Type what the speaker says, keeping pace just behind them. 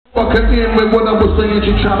Fucking in with what I was saying,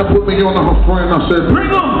 she tried to put me on her friend. I said,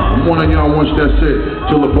 bring them! One of y'all wants that shit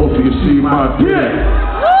till the both of you see my dick.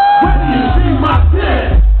 When do you see my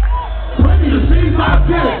dick? When do you see my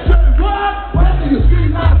dick? Say what? When do you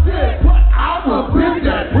see my dick? But I will beat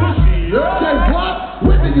that pussy. Say what?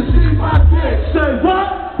 When do you see my dick? Say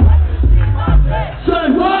what?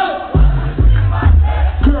 Say what?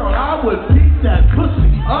 Girl, I would beat that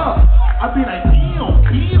pussy up. I'd be like, pew,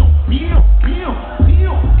 pew, pew, pew,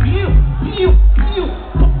 pew, pew, pew, pew.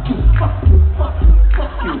 Fuck you, fuck you, fuck you,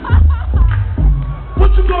 fuck you.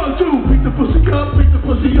 What you gonna do? Beat the pussy up, beat the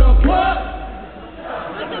pussy up, what?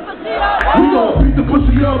 We gonna beat the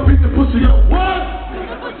pussy up, beat the pussy up, what? Beat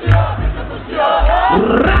the pussy up, beat the pussy up.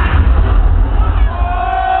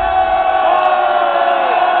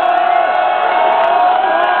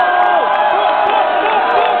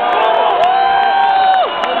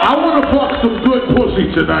 Some good pussy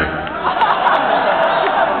tonight.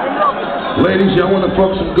 Ladies, y'all want to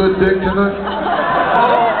fuck some good dick tonight?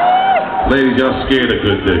 Ladies, y'all scared of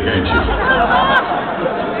good dick, ain't you?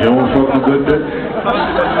 You don't want to fuck my good dick?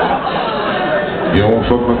 You don't want to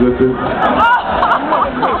fuck my good dick?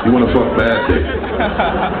 You want to fuck bad dick?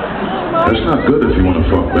 That's not good if you want to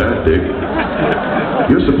fuck bad dick.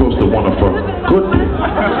 You're supposed to want to fuck good dick.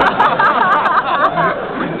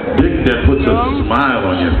 Dick that puts a smile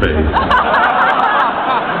on your face.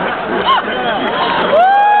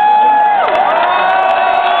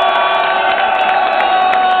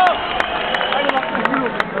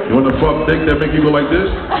 You want to fuck dick that make you go like this?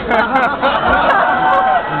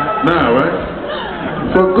 Nah, right?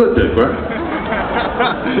 Fuck good dick, right?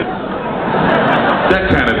 That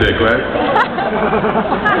kind of dick, right?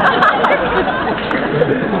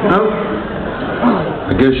 No?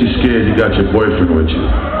 I guess you're scared you got your boyfriend with you.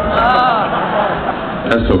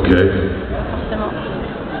 That's okay.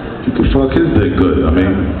 You can fuck his dick good. I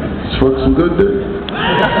mean, just fuck some good dick.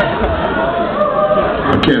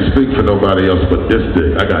 I can't speak for nobody else but this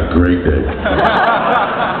dick. I got great dick.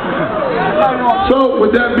 So,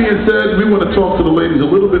 with that being said, we want to talk to the ladies a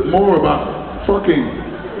little bit more about fucking.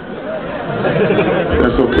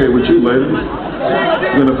 That's okay with you, ladies?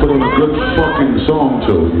 We're gonna put on a good fucking song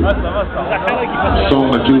to you. A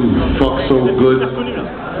song that you fuck so good.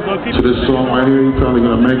 To this song right here, you're probably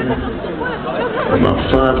gonna make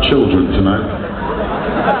about 5 children tonight.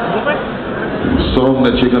 The song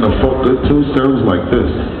that you're gonna fuck good to sounds like this.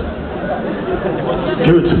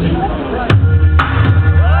 Give it to me.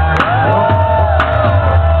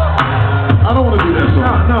 I don't want to do that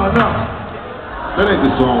song. No. That ain't the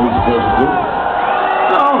song we're supposed to do.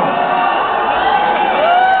 No.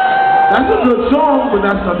 That's a good song, but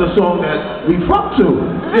that's not the song that we fuck to.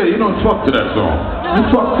 Yeah, you don't fuck to that song. We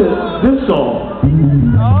fuck to this song.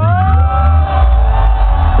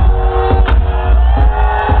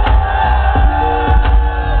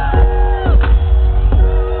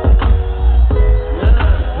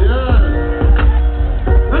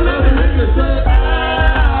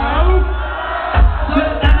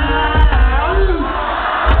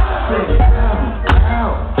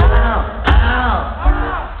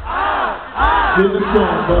 Give the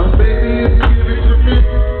song, but baby, if you give it to me,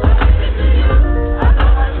 I give it to you. I know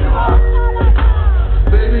what you want.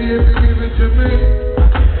 Baby, if you give it to me, I give it to you.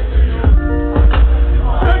 I know what you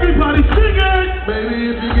want. Everybody sing it. Baby,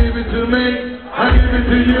 if you give it to me, I give it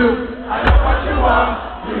to you. I know what you want.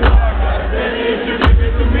 You know I got it. Baby, if you give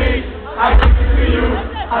it to me, I give it to you.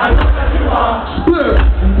 I know what you want. Split.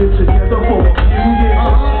 We get together for a few years.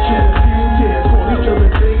 Shed a few tears for each other.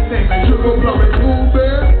 Big things like sugar plum and cool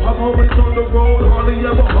bear. I'm always on the road, hardly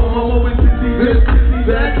ever home. I'm always busy,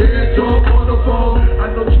 that can't talk on the phone.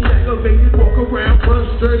 I know she aggravated, walk around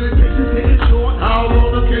frustrated. Patience getting short, how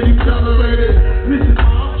long can you tolerate it? Listen,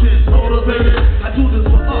 I'm just motivated. I do this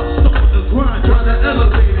for us, stuck on the grind, trying to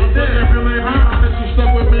elevate it. Damn, really, honest, you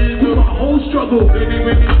stuck with me through my whole struggle. Baby,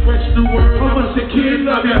 when you stretch the word, how much a kid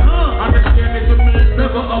love you, I can stand it to me,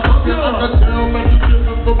 never above you. I can tell, man, you give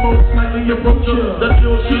the most, slightly approach you. That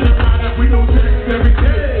little shit about it, we don't text every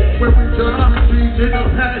day. When we touch, we change in a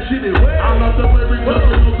passionate way. I love the way we touch,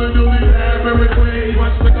 we literally have every way.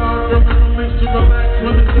 Watch the guard from the release to relax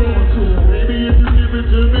when it's on to. Baby, if you give it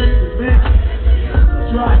to me,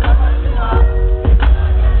 that's right.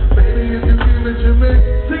 Baby, if you give it to me,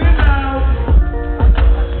 sing it now.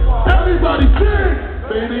 Everybody sing.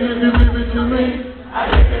 Baby, if you give it to me, I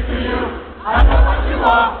give it to you. I know what you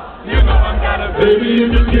want. You know I'm gonna. Baby,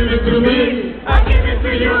 if you give it to me, I give it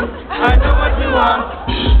to you. I know what you want.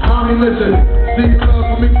 Mommy, listen. See you love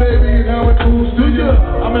for me, baby, and how it moves to you.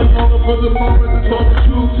 I'm in love for the moment to talk the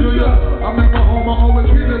truth to you. I'm in my home, I always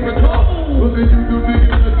feeling the call. But then you do the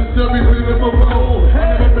necessary, feeling my role.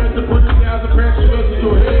 I never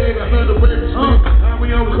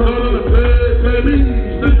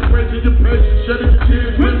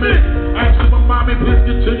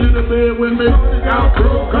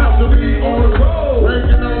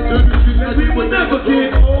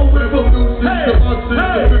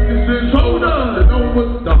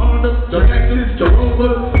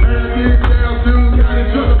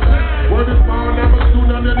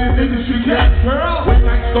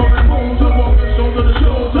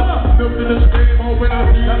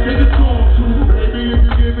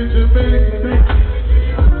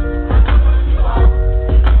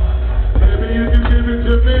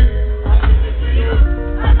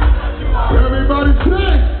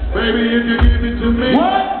give it to me,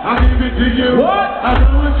 What? I'll give it to you. What? I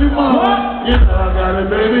know what you want. What? You know I got it,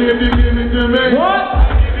 baby, if you give it to me. What?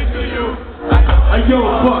 I'll give it to you. Hey, yo,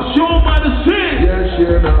 fuck, show them how to sing. Yes,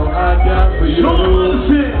 you know I got for you. Show them how to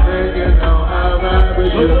sing. And you know I ride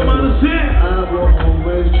with Show you. them how to sing. I will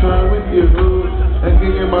always try with you and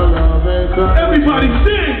give you my love and cry. Everybody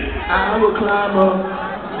sing. I will climb up.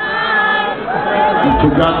 You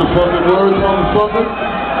forgot the fucking words, motherfucker?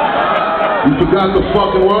 You forgot the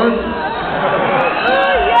fucking words?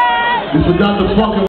 You forgot the fucking